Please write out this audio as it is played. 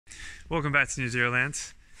Welcome back to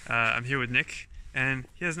NewZeroland. I'm here with Nick, and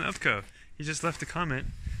he has an UBCO. He just left a comment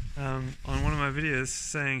on one of my videos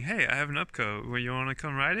saying, "Hey, I have an UBCO. Well, you want to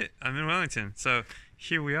come ride it? I'm in Wellington." So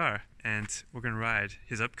here we are, and we're gonna ride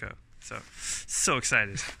his UBCO. So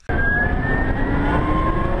excited.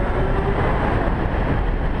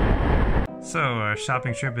 So our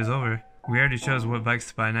shopping trip is over. We already chose what bikes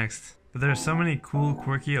to buy next, but there are so many cool,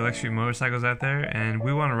 quirky electric motorcycles out there, and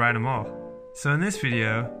we want to ride them all. So in this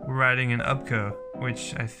video, we're riding an UBCO,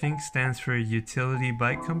 which I think stands for Utility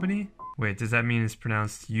Bike Company. Wait, does that mean it's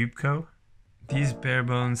pronounced UBCO? These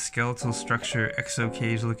bare-bones skeletal structure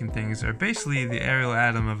exo-cage looking things are basically the aerial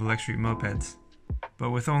atom of electric mopeds, but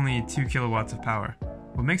with only 2 kilowatts of power.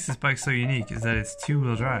 What makes this bike so unique is that it's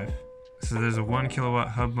two-wheel drive. So there's a 1 kilowatt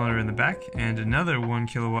hub motor in the back and another 1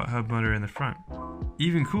 kilowatt hub motor in the front.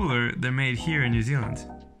 Even cooler, they're made here in New Zealand.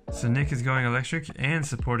 So Nick is going electric and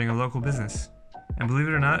supporting a local business. And believe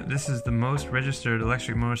it or not, this is the most registered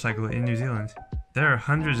electric motorcycle in New Zealand. There are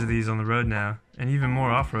hundreds of these on the road now, and even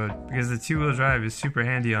more off-road, because the two-wheel drive is super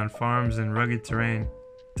handy on farms and rugged terrain.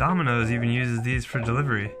 Domino's even uses these for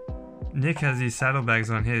delivery. Nick has these saddlebags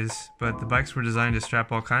on his, but the bikes were designed to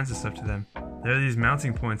strap all kinds of stuff to them. There are these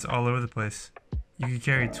mounting points all over the place. You could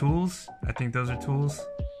carry tools, I think those are tools.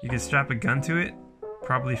 You could strap a gun to it,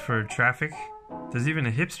 probably for traffic. There's even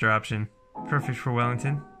a hipster option, perfect for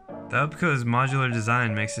Wellington. The UBCO's modular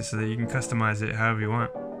design makes it so that you can customize it however you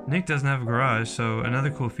want. Nick doesn't have a garage, so another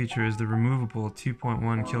cool feature is the removable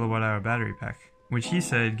 2.1 kilowatt hour battery pack, which he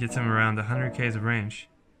said gets him around 100 k's of range,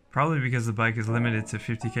 probably because the bike is limited to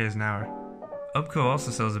 50 k's an hour. UBCO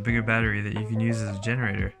also sells a bigger battery that you can use as a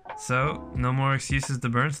generator, so no more excuses to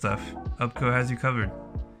burn stuff. UBCO has you covered.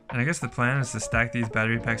 And I guess the plan is to stack these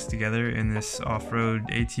battery packs together in this off-road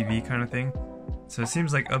ATV kind of thing. So it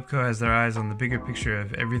seems like UBCO has their eyes on the bigger picture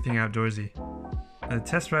of everything outdoorsy. The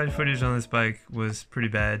test ride footage on this bike was pretty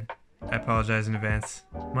bad. I apologize in advance.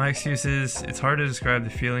 My excuse is, it's hard to describe the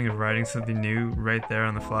feeling of riding something new right there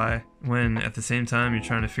on the fly, when at the same time you're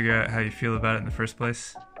trying to figure out how you feel about it in the first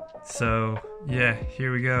place. So yeah,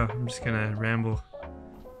 here we go. I'm just gonna ramble.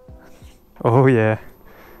 Oh yeah.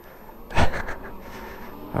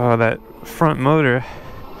 Oh, that front motor.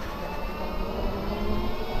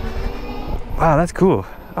 Wow, that's cool.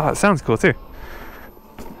 Oh, it sounds cool too.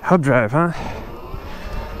 Hub drive, huh?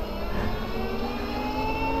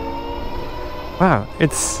 Wow,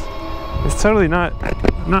 it's totally not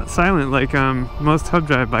silent like most hub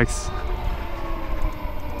drive bikes.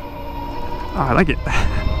 Oh, I like it.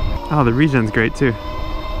 Oh, the regen's great too.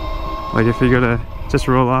 Like if you go to just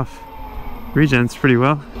roll off, regen's pretty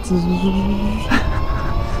well.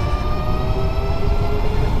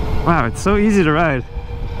 Wow, it's so easy to ride.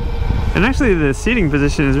 And actually the seating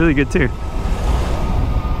position is really good too.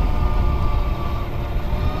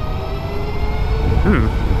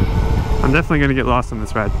 I'm definitely going to get lost on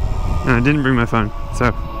this ride. And I didn't bring my phone,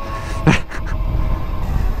 so.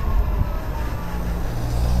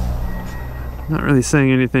 Not really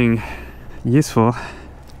saying anything useful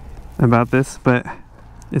about this, but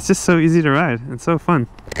it's just so easy to ride and so fun.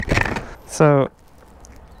 So,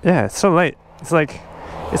 yeah, it's so light. It's like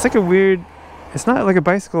a weird, it's not like a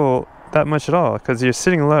bicycle that much at all, because you're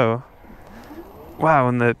sitting low. Wow,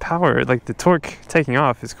 and the power, like the torque taking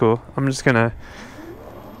off is cool. I'm just gonna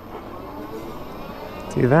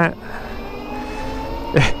do that.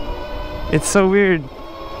 It's so weird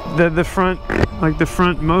that the front, like the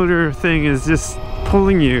front motor thing is just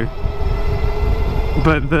pulling you,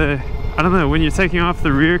 but I don't know, when you're taking off,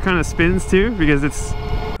 the rear kind of spins too, because it's.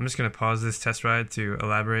 I'm just gonna pause this test ride to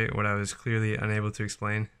elaborate what I was clearly unable to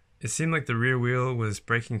explain. It seemed like the rear wheel was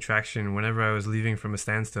breaking traction whenever I was leaving from a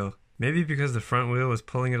standstill. Maybe because the front wheel was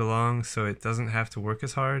pulling it along so it doesn't have to work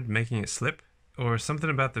as hard, making it slip. Or something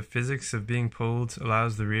about the physics of being pulled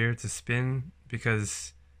allows the rear to spin,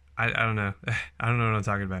 because I don't know. I don't know what I'm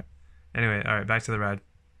talking about. Anyway, alright, back to the ride.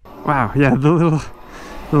 Wow, yeah, the little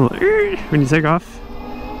when you take off,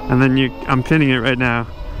 and then I'm pinning it right now.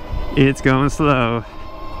 It's going slow,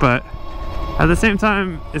 but at the same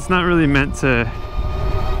time, it's not really meant to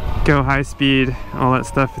go high speed, all that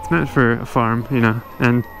stuff. It's meant for a farm, you know,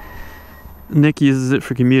 and Nick uses it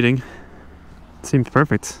for commuting. It seems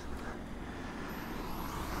perfect.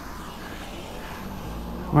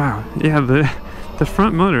 Wow, yeah, the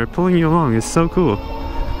front motor pulling you along is so cool.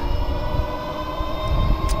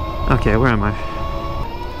 Okay, where am I?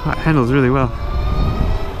 Oh, it handles really well.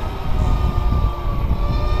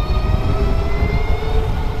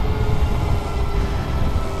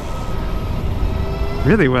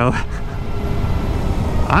 Really well.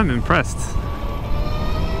 I'm impressed.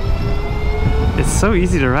 It's so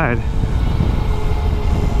easy to ride.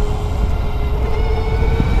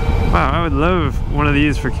 I would love one of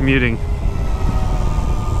these for commuting.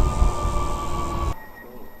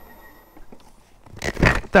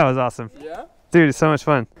 That was awesome. Yeah? Dude, it's so much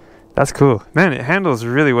fun. That's cool. Man, it handles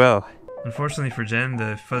really well. Unfortunately for Jen,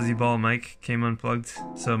 the fuzzy ball mic came unplugged,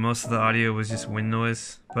 so most of the audio was just wind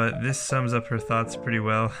noise, but this sums up her thoughts pretty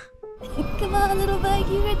well. Come on, little bike,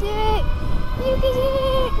 you can do it! You can do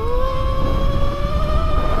it!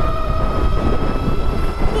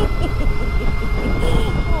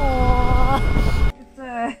 Aww.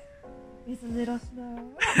 It's a little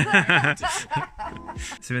slow.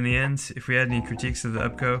 So in the end, if we had any critiques of the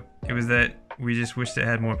UBCO, it was that we just wished it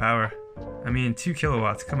had more power. I mean, 2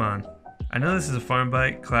 kilowatts, come on. I know this is a farm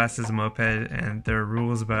bike, classed as a moped, and there are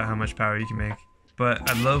rules about how much power you can make, but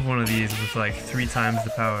I'd love one of these with like 3 times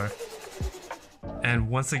the power. And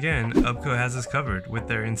once again, UBCO has us covered with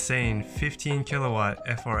their insane 15 kilowatt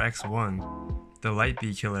FRX1, the light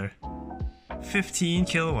bee killer. 15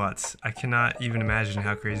 kilowatts! I cannot even imagine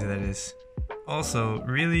how crazy that is. Also,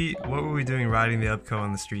 really, what were we doing riding the UBCO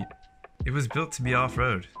on the street? It was built to be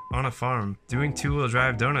off-road, on a farm, doing 2-wheel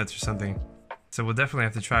drive donuts or something. So we'll definitely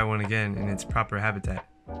have to try one again in its proper habitat.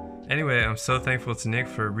 Anyway, I'm so thankful to Nick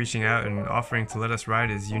for reaching out and offering to let us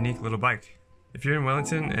ride his unique little bike. If you're in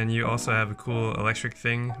Wellington and you also have a cool electric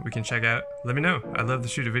thing we can check out, let me know. I'd love to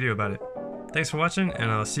shoot a video about it. Thanks for watching, and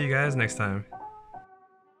I'll see you guys next time.